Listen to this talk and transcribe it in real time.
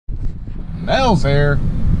Mel's here.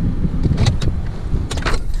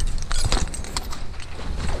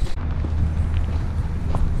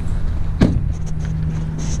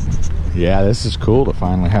 Yeah, this is cool to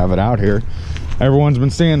finally have it out here. Everyone's been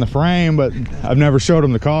seeing the frame, but I've never showed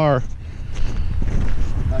them the car.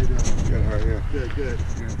 How you doing? Good, how are you? Good, good.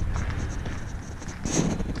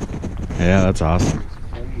 Yeah, that's awesome.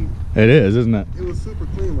 It is, isn't it? It was super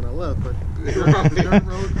clean when I left, but the dirt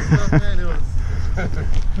roads and stuff, man, it was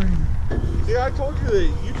crazy. Yeah, I told you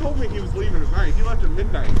that. You told me he was leaving at night. He left at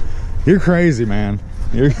midnight. You're crazy, man.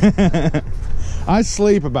 You're I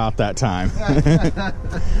sleep about that time.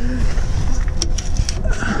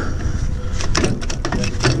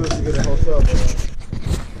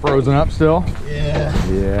 Frozen up still? Yeah.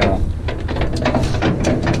 Yeah.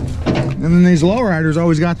 And then these lowriders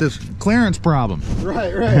always got this clearance problem.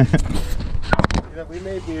 Right, right. Yeah, we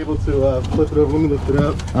may be able to flip it over. Let me lift it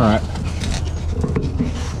up. All right.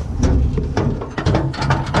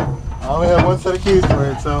 I only have one set of keys for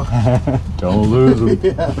it, so. Don't lose them.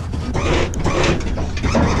 Yeah.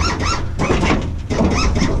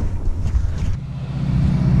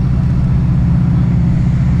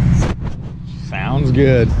 Sounds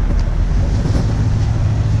good.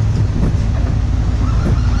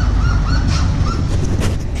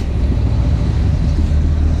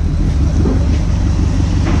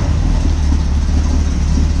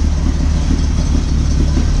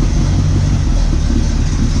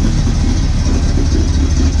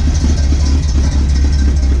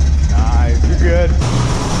 Nice, you're good.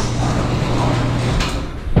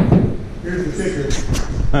 Here's the ticker.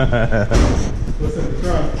 What's in the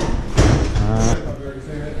trunk? I've already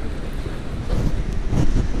seen it.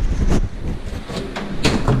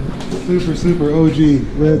 Super OG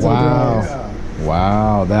reds. Wow.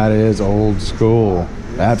 Wow, that is old school.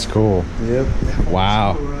 That's cool. Yep.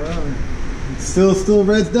 Wow. Still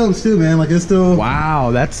reds dumps too, man. Like it's still. Wow,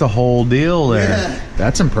 that's the whole deal there. Yeah.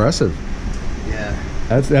 That's impressive. Yeah.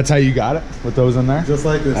 That's how you got it with those in there? Just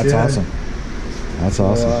like this. That's yeah. awesome. That's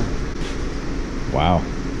awesome. Wow.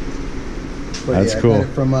 But That's yeah, cool. I got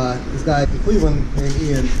it from this guy in Cleveland named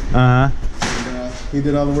Ian. Uh-huh. And, he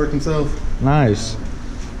did all the work himself. Nice.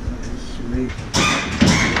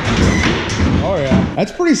 Oh yeah,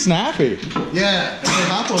 that's pretty snappy. Yeah.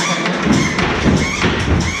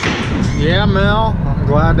 Yeah, Mel, I'm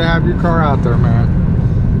glad to have your car out there,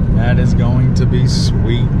 man. That is going to be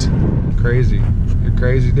sweet. Crazy. You're a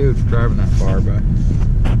crazy dude for driving that far, but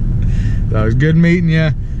that was good meeting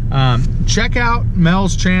you. Check out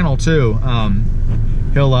Mel's channel too.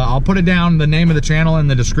 I'll put it down, the name of the channel, in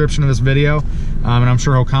the description of this video, and I'm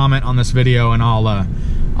sure he'll comment on this video, and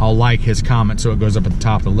I'll like his comment so it goes up at the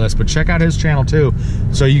top of the list. But check out his channel too,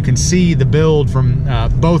 so you can see the build from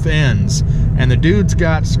both ends. And the dude's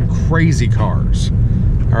got some crazy cars.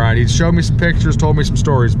 All right, he showed me some pictures, told me some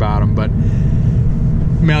stories about them. But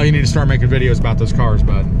Mel, you need to start making videos about those cars,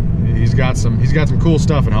 bud. He's got some cool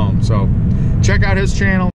stuff at home. So check out his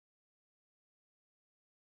channel.